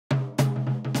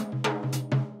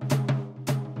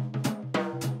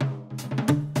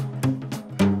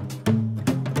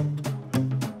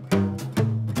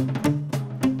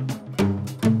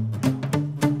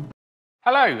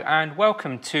Hello and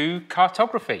welcome to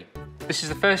Cartography. This is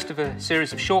the first of a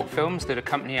series of short films that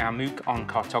accompany our MOOC on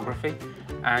cartography,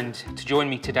 and to join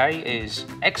me today is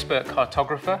expert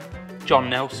cartographer John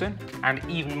Nelson and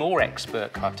even more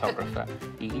expert cartographer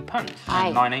Edie Punt. Hi.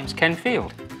 And my name's Ken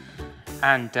Field,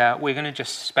 and we're going to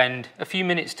just spend a few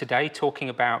minutes today talking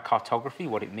about cartography,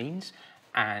 what it means,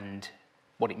 and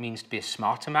what it means to be a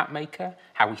smarter map maker,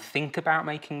 how we think about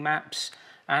making maps,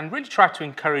 and really try to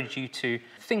encourage you to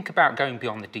think about going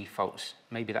beyond the defaults.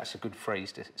 Maybe that's a good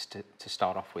phrase to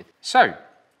start off with. So,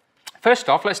 first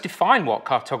off, let's define what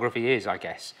cartography is, I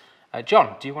guess.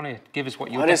 John, do you want to give us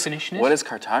what your definition is? What is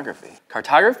cartography?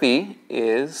 Cartography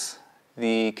is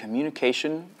the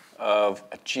communication of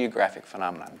a geographic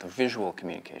phenomenon, the visual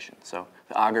communication. So,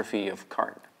 the ography of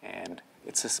cart. And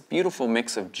it's this beautiful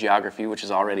mix of geography, which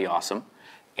is already awesome,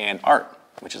 and art,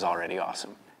 which is already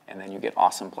awesome. And then you get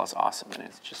awesome plus awesome, and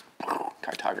it's just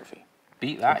cartography.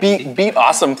 Beat that. Beat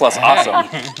awesome plus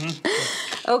awesome.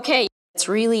 Okay, it's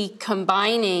really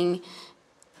combining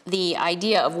the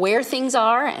idea of where things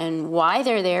are and why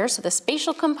they're there, so the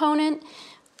spatial component,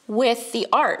 with the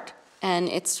art. And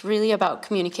it's really about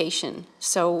communication.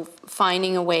 So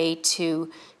finding a way to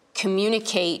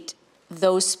communicate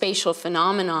those spatial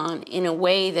phenomenon in a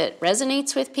way that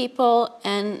resonates with people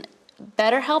and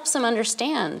better helps them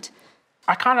understand.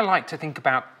 I kind of like to think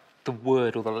about the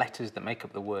word or the letters that make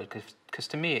up the word, because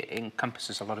to me it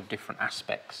encompasses a lot of different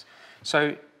aspects.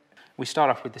 So we start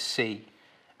off with the C,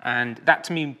 and that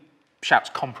to me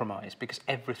shouts compromise, because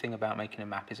everything about making a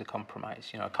map is a compromise.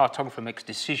 You know, a cartographer makes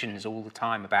decisions all the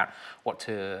time about what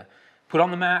to put on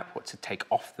the map, what to take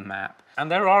off the map, and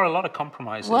there are a lot of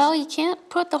compromises. Well, you can't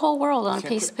put the whole world on a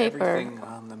piece of paper. Everything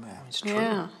on the map. It's true.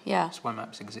 Yeah. That's why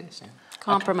maps exist.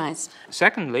 Compromise. Okay.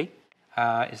 Secondly,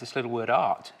 is this little word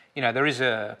art. You know, there is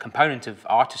a component of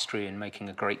artistry in making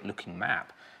a great looking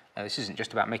map. This isn't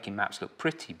just about making maps look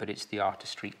pretty, but it's the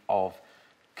artistry of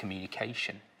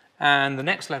communication. And the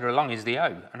next letter along is the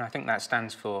O, and I think that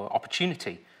stands for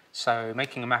opportunity. So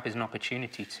making a map is an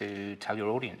opportunity to tell your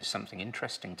audience something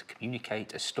interesting, to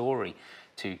communicate a story,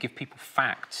 to give people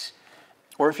facts.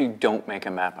 Or if you don't make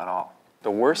a map at all.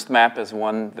 The worst map is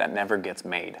one that never gets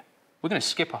made. We're going to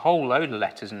skip a whole load of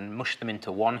letters and mush them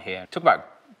into one here. Talk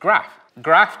about graph.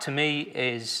 Graph to me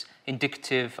is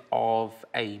indicative of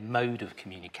a mode of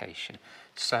communication.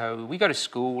 So we go to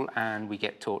school and we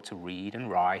get taught to read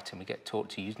and write, and we get taught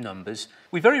to use numbers.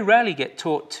 We very rarely get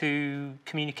taught to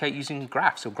communicate using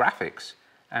graphs or graphics.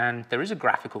 And there is a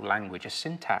graphical language, a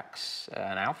syntax,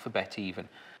 an alphabet even.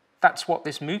 That's what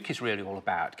this MOOC is really all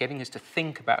about, getting us to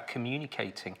think about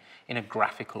communicating in a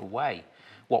graphical way.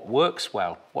 What works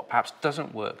well, what perhaps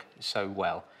doesn't work so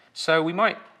well. So we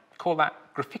might call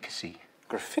that graphicacy.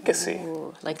 Graphicacy?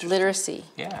 Ooh, like literacy.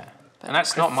 Yeah. And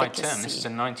that's not my term, this is a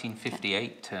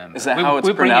 1958 term. Is that how it's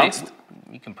pronounced?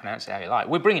 You can pronounce it how you like.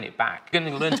 We're bringing it back. We're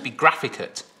going to learn to be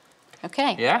graphicate.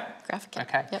 Okay. Yeah? Graphicate.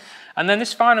 Okay. Yep. And then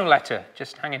this final letter,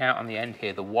 just hanging out on the end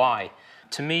here, the Y.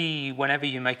 To me, whenever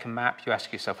you make a map, you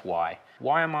ask yourself why.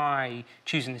 Why am I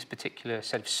choosing this particular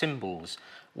set of symbols?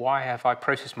 Why have I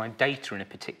processed my data in a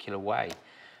particular way?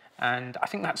 And I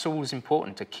think that's always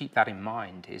important to keep that in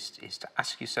mind, is to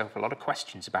ask yourself a lot of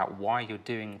questions about why you're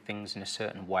doing things in a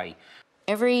certain way.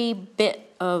 Every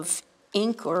bit of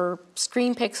ink or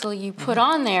screen pixel you put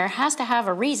on there has to have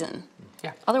a reason.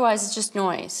 Yeah. Otherwise, it's just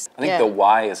noise. I think the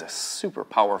why is a super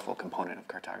powerful component of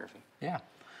cartography. Yeah.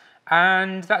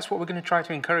 And that's what we're going to try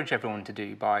to encourage everyone to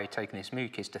do by taking this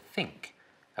MOOC, is to think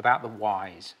about the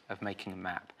whys of making a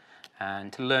map,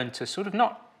 and to learn to sort of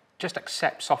not just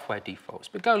accept software defaults,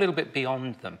 but go a little bit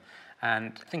beyond them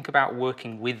and think about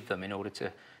working with them in order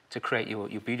to create your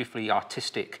beautifully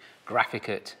artistic,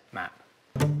 graphicate map.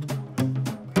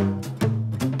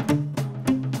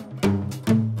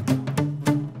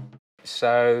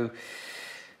 So,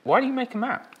 why do you make a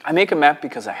map? I make a map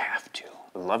because I have to.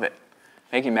 I love it.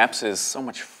 Making maps is so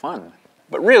much fun.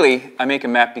 But really, I make a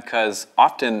map because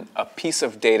often a piece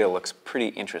of data looks pretty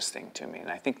interesting to me, and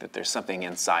I think that there's something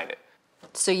inside it.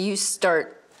 So you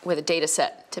start with a data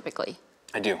set, typically?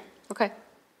 I do. Okay.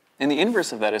 And the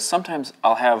inverse of that is sometimes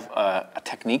I'll have a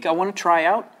technique I want to try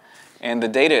out, and the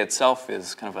data itself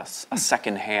is kind of a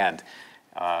second hand.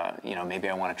 You know, maybe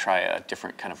I want to try a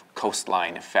different kind of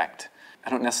coastline effect. I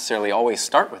don't necessarily always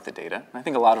start with the data. I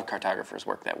think a lot of cartographers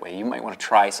work that way. You might want to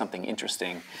try something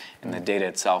interesting, and the data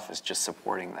itself is just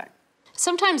supporting that.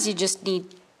 Sometimes you just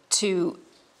need to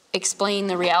explain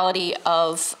the reality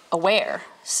of a where.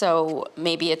 So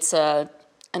maybe it's an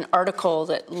article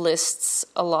that lists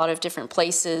a lot of different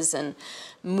places and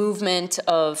movement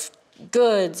of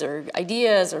goods or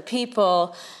ideas or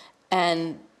people,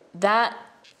 and that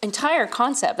entire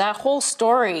concept, that whole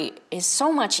story is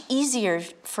so much easier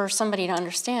for somebody to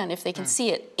understand if they can see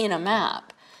it in a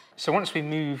map. So once we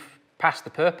move past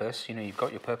the purpose, you know, you've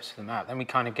got your purpose of the map, then we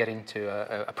kind of get into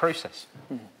a process.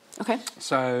 Okay.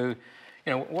 So,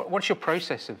 you know, what's your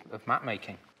process of map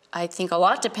making? I think a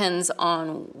lot depends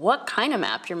on what kind of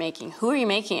map you're making. Who are you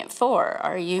making it for?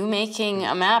 Are you making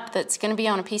a map that's going to be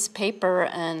on a piece of paper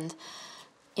and,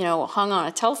 you know, hung on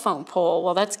a telephone pole?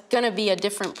 Well, that's going to be a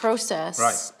different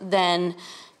process than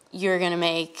you're going to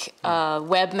make a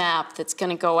web map that's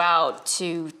going to go out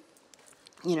to,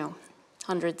 you know,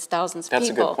 hundreds, thousands of people.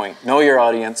 That's a good point. Know your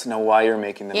audience, know why you're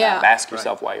making the map. Ask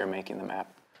yourself why you're making the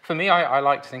map. For me, I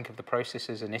like to think of the process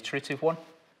as an iterative one.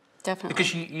 Definitely.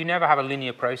 Because you never have a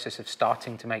linear process of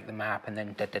starting to make the map and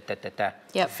then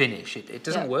finish. It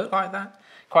doesn't work like that.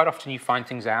 Quite often you find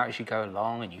things out as you go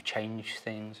along and you change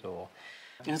things or...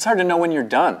 And it's hard to know when you're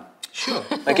done. Sure.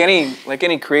 Like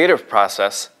any creative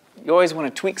process, you always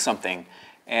want to tweak something.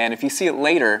 And if you see it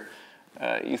later,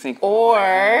 you think, or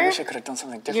I wish I could have done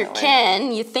something differently. You're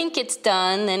Ken, you think it's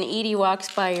done, then Edie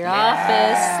walks by your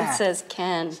office and says,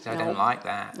 Ken, I don't like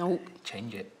that. Nope.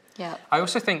 Change it. Yeah. I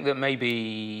also think that maybe,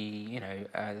 you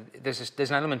know, there's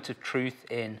an element of truth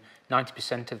in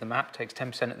 90% of the map takes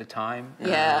 10% of the time.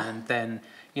 Yeah. And then,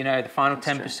 you know, the final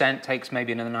 10% takes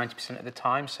maybe another 90% of the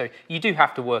time. So you do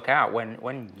have to work out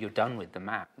when you're done with the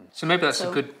map. So maybe that's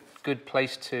a good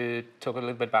place to talk a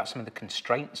little bit about some of the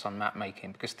constraints on map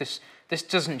making, because this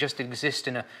doesn't just exist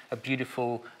in a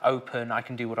beautiful, open, I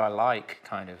can do what I like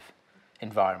kind of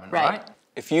environment, right?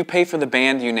 If you pay for the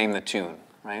band, you name the tune.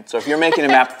 Right? So if you're making a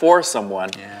map for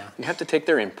someone, you have to take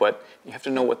their input, you have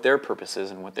to know what their purpose is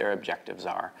and what their objectives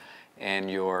are, and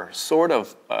you're sort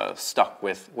of stuck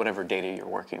with whatever data you're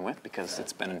working with because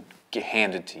it's been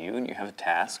handed to you and you have a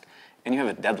task and you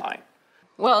have a deadline.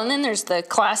 Well, and then there's the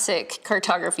classic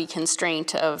cartography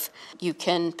constraint of you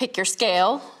can pick your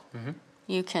scale,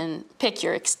 you can pick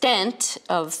your extent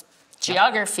of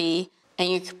geography, and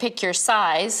you can pick your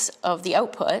size of the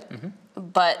output,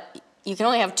 but you can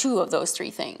only have two of those three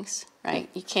things, right?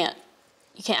 You can't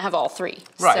have all three.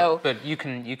 Right, so, but you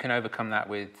can overcome that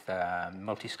with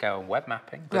multi-scale web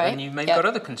mapping. But then you've got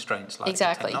other constraints like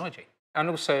technology. And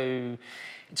also,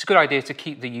 it's a good idea to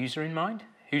keep the user in mind.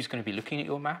 Who's going to be looking at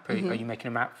your map? Are you making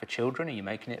a map for children? Are you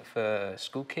making it for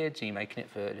school kids? Are you making it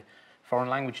for foreign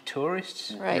language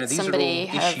tourists? Right, You know, these somebody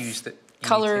are all issues that you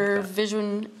color, need to think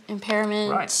vision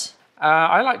impairment. Right.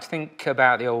 I like to think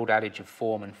about the old adage of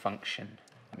form and function.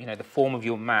 You know, the form of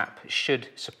your map should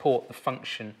support the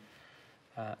function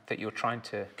that you're trying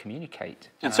to communicate.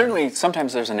 And certainly,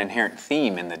 sometimes there's an inherent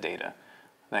theme in the data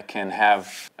that can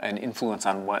have an influence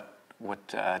on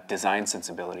what design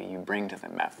sensibility you bring to the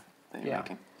map that you're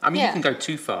making. I mean, you can go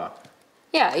too far.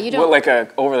 Yeah, you don't... Well, like a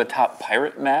over-the-top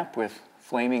pirate map with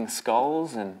flaming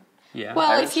skulls and...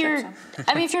 Well, if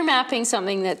you're mapping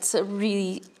something that's a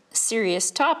really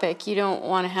serious topic, you don't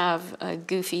want to have a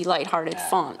goofy, lighthearted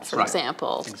font, for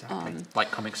example. Exactly.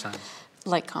 Like Comic Sans.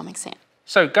 Like Comic Sans.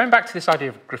 So going back to this idea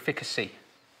of graphicacy.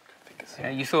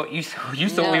 You thought we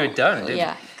were done, didn't you?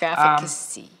 Yeah,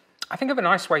 graphicacy. I think of a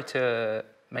nice way to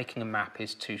making a map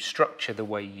is to structure the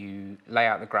way you lay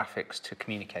out the graphics to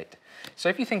communicate. So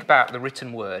if you think about the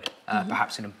written word,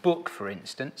 perhaps in a book, for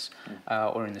instance,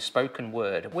 or in the spoken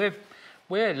word,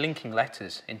 we're linking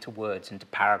letters into words, into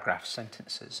paragraphs,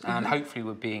 sentences, and hopefully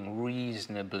we're being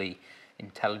reasonably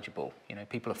intelligible. You know,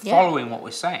 people are following what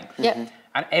we're saying.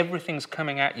 And everything's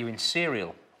coming at you in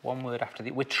serial, one word after the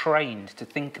other. We're trained to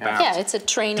think about it's a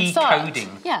train of thought.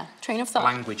 Decoding train of thought.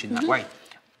 language in that way.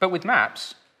 But with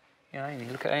maps, you know,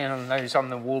 you look at any of those on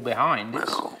the wall behind,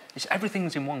 it's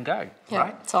everything's in one go,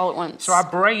 right? It's all at once. So our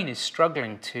brain is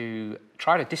struggling to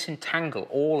try to disentangle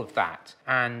all of that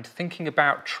and thinking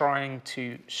about trying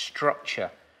to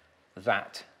structure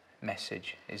that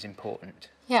message is important.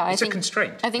 Yeah, it's a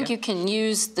constraint. I think you can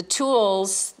use the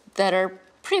tools that are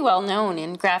pretty well known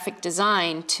in graphic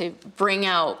design to bring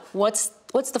out what's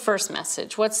the first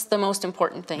message, what's the most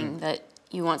important thing that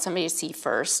you want somebody to see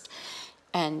first,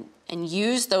 and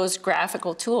use those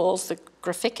graphical tools, the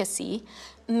graphicacy,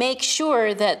 make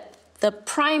sure that the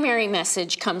primary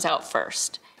message comes out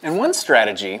first. And one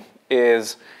strategy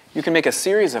is you can make a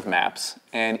series of maps,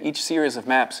 and each series of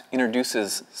maps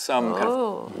introduces some kind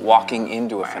of walking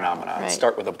into a phenomenon.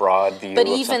 Start with a broad view But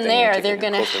of even something there, and they're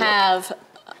going to have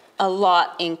a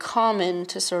lot in common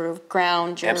to sort of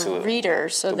ground your reader,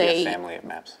 so There'll be a family of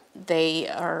maps. They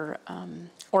are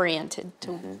oriented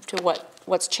to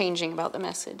what's changing about the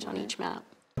message on each map.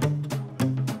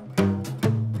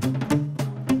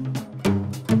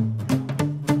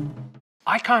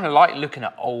 I kind of like looking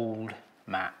at old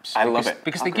maps. I love it.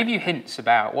 Because they give you hints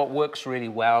about what works really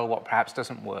well, what perhaps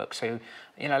doesn't work. So,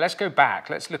 you know, let's go back.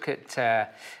 Let's look at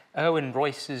Erwin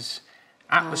Royce's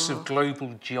Atlas of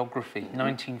Global Geography,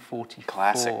 1944.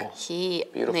 Classic. He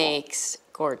makes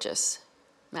gorgeous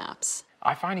maps.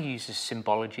 I find he uses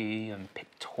symbology and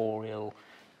pictorial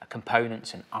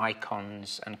components and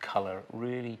icons and colour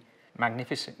really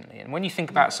magnificently. And when you think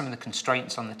about some of the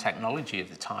constraints on the technology of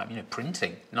the time, you know,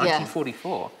 printing,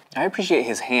 1944. I appreciate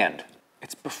his hand.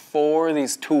 It's before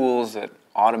these tools that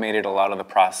automated a lot of the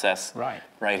process. Right.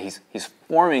 Right. He's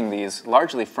forming these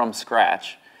largely from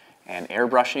scratch, and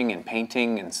airbrushing and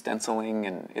painting and stenciling,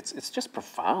 and it's just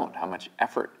profound how much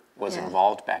effort was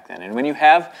involved back then. And when you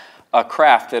have a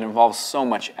craft that involves so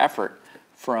much effort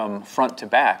from front to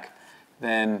back,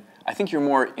 then I think you're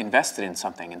more invested in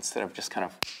something instead of just kind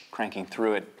of cranking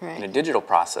through it in a digital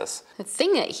process. The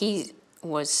thing that he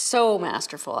was so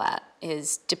masterful at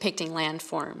is depicting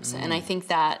landforms, and I think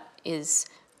that is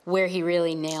where he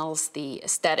really nails the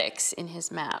aesthetics in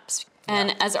his maps.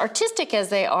 And as artistic as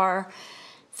they are,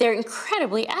 they're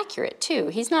incredibly accurate too.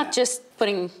 He's not just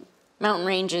putting mountain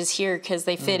ranges here because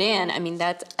they fit in. I mean,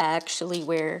 that's actually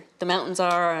where the mountains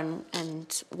are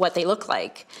and what they look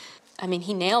like. I mean,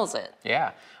 he nails it.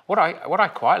 Yeah. What I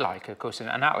quite like, of course, and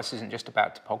atlas isn't just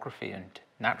about topography and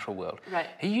natural world. Right.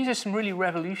 He uses some really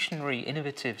revolutionary,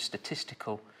 innovative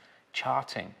statistical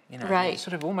charting. You know, Right.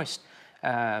 sort of almost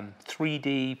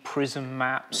 3D prism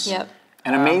maps. Yep.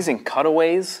 And amazing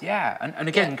cutaways. Yeah, and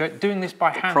again, doing this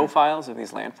by hand. Profiles of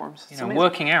these landforms. You know,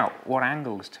 working out what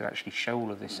angles to actually show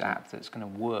all of this app that's going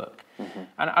to work.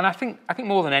 And I think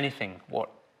more than anything,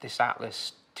 what this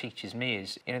atlas teaches me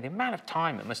is, you know, the amount of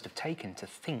time it must have taken to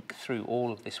think through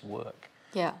all of this work.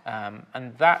 Yeah.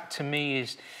 And that to me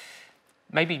is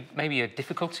maybe a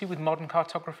difficulty with modern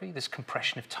cartography. This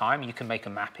compression of time. You can make a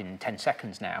map in 10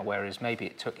 seconds now, whereas maybe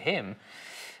it took him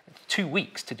 2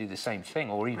 weeks to do the same thing,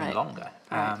 or even longer.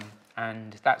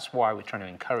 And that's why we're trying to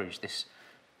encourage this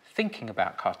thinking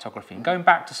about cartography and going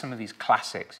back to some of these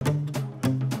classics.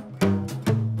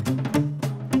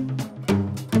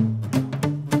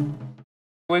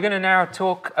 We're going to now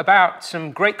talk about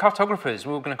some great cartographers.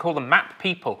 We're going to call them map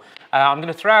people. I'm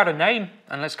going to throw out a name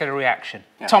and let's get a reaction.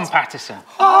 Yeah, Tom Patterson.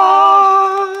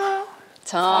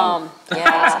 Tom,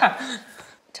 yeah.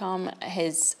 Tom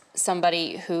is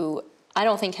somebody who I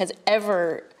don't think has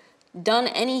ever done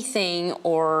anything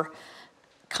or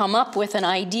come up with an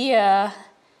idea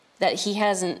that he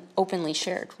hasn't openly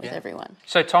shared with everyone.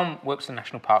 So Tom works for the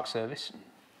National Park Service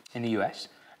in the US,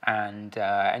 and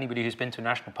anybody who's been to a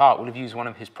national park will have used one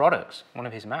of his products, one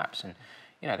of his maps, and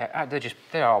you know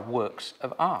they are works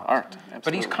of art. Absolutely.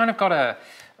 But he's kind of got a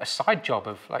side job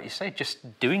of, like you say,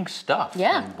 just doing stuff.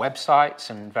 Yeah. And websites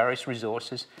and various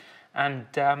resources. And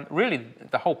really,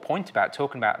 the whole point about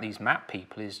talking about these map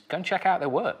people is go and check out their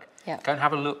work. Yeah. Go and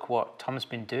have a look what Tom's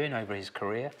been doing over his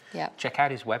career. Yeah. Check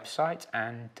out his website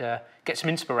and get some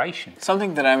inspiration.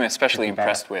 Something that I'm especially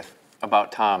impressed with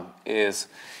about Tom is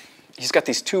he's got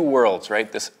these two worlds,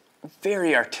 right? This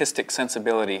very artistic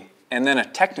sensibility and then a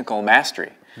technical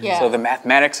mastery. Yeah. So the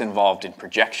mathematics involved in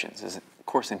projections is, of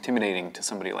course, intimidating to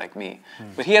somebody like me.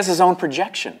 But he has his own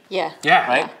projection. Yeah. Yeah.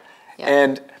 Right? Yeah.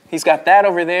 And he's got that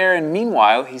over there, and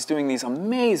meanwhile, he's doing these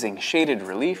amazing shaded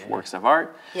relief works of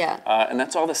art. Yeah. And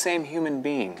that's all the same human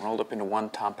being rolled up into one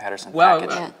Tom Patterson Well,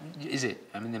 package. is it?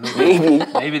 I mean, Maybe.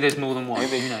 maybe there's more than one.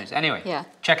 Who knows? Anyway, Yeah.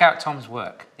 check out Tom's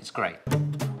work. It's great.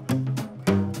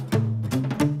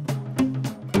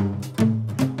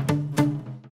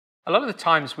 A lot of the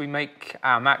times we make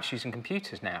our maps using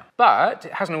computers now, but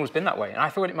it hasn't always been that way. And I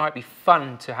thought it might be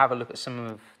fun to have a look at some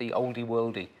of the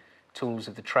oldie-worldy tools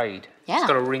of the trade. Yeah. It's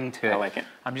got a ring to it. I like it.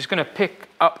 I'm just going to pick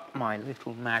up my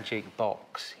little magic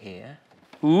box here.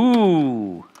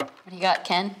 Ooh, What do you got,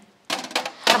 Ken?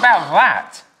 what about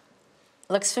that?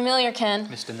 Looks familiar, Ken.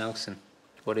 Mr. Nelson,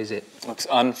 what is it? Looks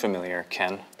unfamiliar,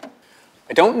 Ken.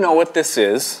 I don't know what this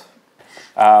is.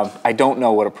 I don't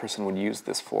know what a person would use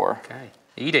this for. Okay.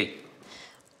 Edie.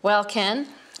 Well, Ken,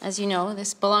 as you know,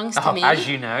 this belongs to me. As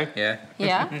you know, yeah.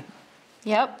 Yeah.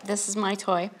 Yep, this is my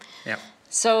toy. Yep.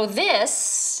 So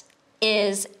this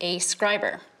is a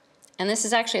scriber. And this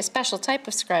is actually a special type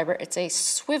of scriber. It's a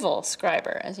swivel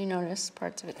scriber. As you notice,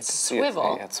 parts of it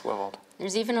swivel. Yeah, it's swiveled.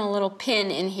 There's even a little pin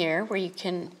in here where you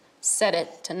can set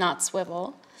it to not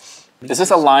swivel. Is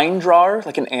this a line drawer,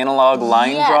 like an analog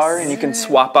line Yes. drawer, and you can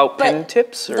swap out pen But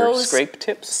tips or those- scrape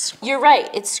tips? You're right,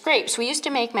 it's scrapes. We used to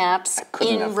make maps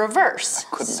couldn't in have- reverse.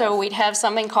 couldn't So have. we'd have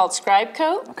something called scribe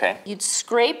coat. Okay. You'd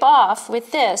scrape off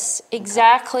with this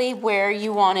exactly where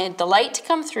you wanted the light to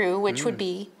come through, which would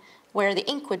be where the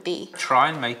ink would be. Try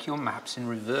and make your maps in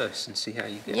reverse and see how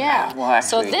you get. Yeah. Well,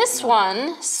 actually, so this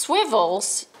one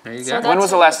swivels. There you So go. When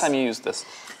was the last time you used this?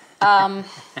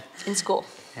 In school?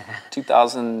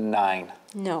 2009.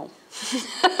 No.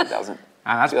 2000.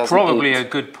 And that's 2008. probably a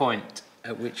good point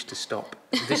at which to stop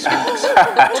this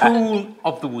week's tool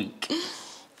of the week.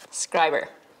 Scriber.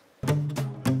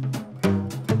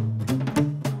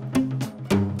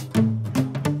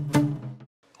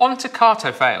 On to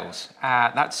cartofails.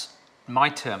 That's my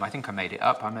term. I think I made it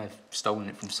up. I may have stolen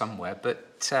it from somewhere,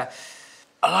 but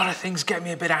a lot of things get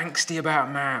me a bit angsty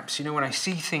about maps. You know, when I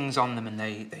see things on them and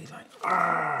they like,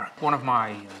 argh. One of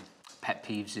my pet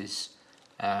peeves is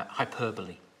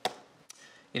hyperbole.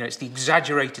 You know, it's the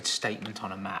exaggerated statement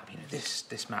on a map. You know,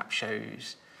 this map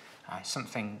shows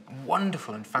something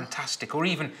wonderful and fantastic, or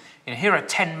even, you know, here are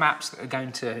 10 maps that are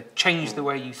going to change the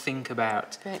way you think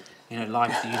about, you know,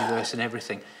 life, the universe, and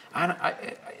everything. And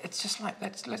it's just like,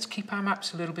 let's keep our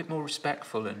maps a little bit more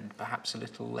respectful and perhaps a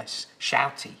little less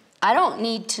shouty. I don't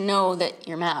need to know that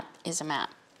your map is a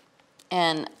map.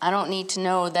 And I don't need to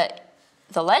know that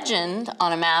the legend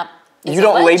on a map is You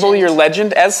don't a legend. label your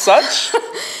legend as such?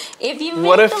 If you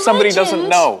What make if the somebody legend doesn't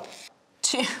know?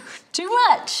 Too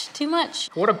much.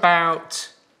 What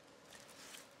about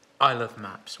I love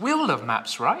maps? We all love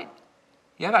maps, right?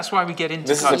 Yeah, that's why we get into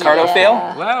This is a cartofail.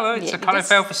 cartofail? Well, it's a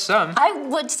cartofail for some. I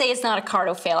would say it's not a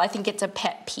cartofail. I think it's a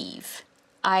pet peeve.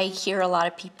 I hear a lot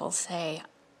of people say,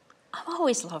 I've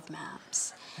always loved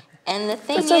maps. And the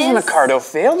thing This is... isn't a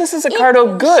cartofail. This is a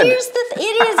carto good.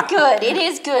 It is good. It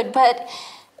is good, but...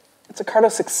 It's a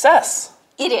carto success.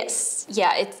 It is.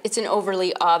 Yeah, it's an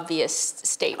overly obvious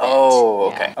statement.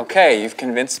 Oh, okay. Yeah. Okay, you've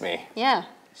convinced me. Yeah.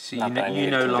 So Not that I you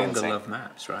needed no longer convincing. love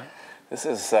maps, right? This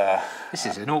is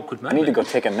an awkward I moment. need to go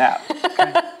take a nap.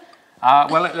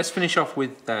 Well, let's finish off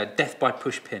with death by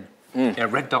pushpin. Yeah,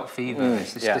 red dot fever.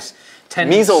 This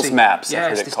tendency, Measles maps, I've Yeah,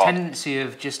 heard it's it this called. tendency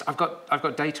of just I've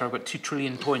got data. I've got 2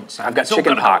 trillion points. And I've got it's all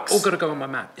chicken gotta pox. Go, all got to go on my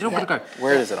map. It's all got to go.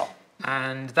 Where is it all?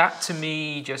 And that to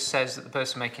me just says that the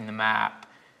person making the map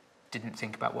didn't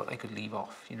think about what they could leave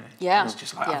off. You know, Yeah. It's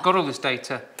just like Yeah. I've got all this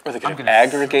data. Or they could I'm have gonna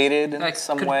aggregated in Like,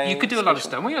 some could- way. You could do a lot of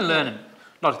stuff. Well, you're learning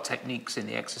a lot of techniques in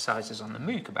the exercises on the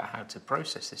MOOC about how to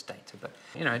process this data. But,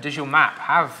 you know, does your map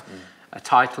have a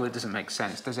title that doesn't make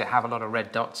sense? Does it have a lot of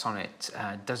red dots on it?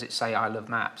 Does it say I love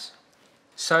maps?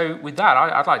 So with that,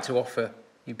 I'd like to offer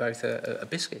you both a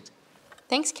biscuit.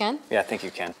 Thanks, Ken. Yeah, I think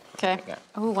you can. Okay. Yeah.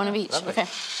 Oh, one of each. Lovely. Okay.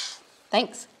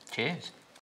 Thanks. Cheers.